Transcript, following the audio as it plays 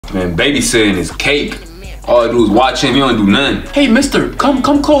Man, babysitting is cake. All I do is watch him, he don't do nothing. Hey, mister, come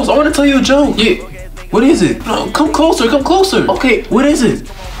close. I want to tell you a joke. Yeah. What is it? No, come closer, come closer. Okay, what is it?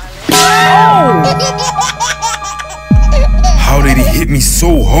 How did he hit me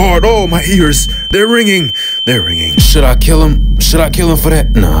so hard? Oh, my ears, they're ringing. They're ringing. Should I kill him? Should I kill him for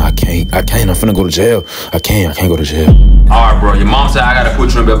that? Nah, I can't. I'm finna go to jail. I can't go to jail. All right, bro, your mom said I gotta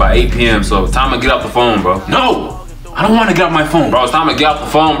put you in bed by 8 p.m., so it's time to get off the phone, bro. No, I don't want to get off my phone. Bro, it's time to get off the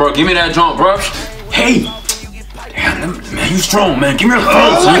phone, bro. Give me that junk, bro. Hey, damn, man, you strong, man. Give me your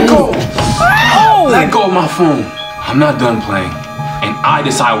phone, son. Let go. Let go of my phone. I'm not done playing, and I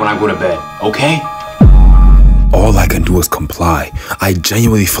decide when I go to bed, okay? All I can do is comply. I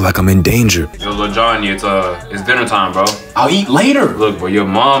genuinely feel like I'm in danger. Yo, Lil Johnny, it's dinner time, bro. I'll eat later. Look, bro, your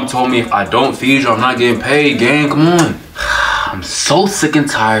mom told me if I don't feed you, I'm not getting paid, gang. Come on. I'm so sick and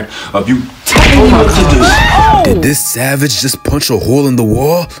tired of you telling me what to do. Did this savage just punch a hole in the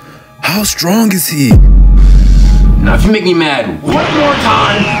wall? How strong is he? Now, if you make me mad one more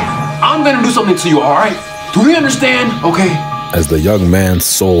time, I'm gonna do something to you, all right? Do we understand? Okay. As the young man's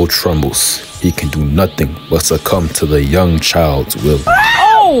soul trembles, he can do nothing but succumb to the young child's will.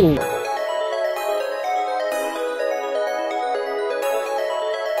 Oh!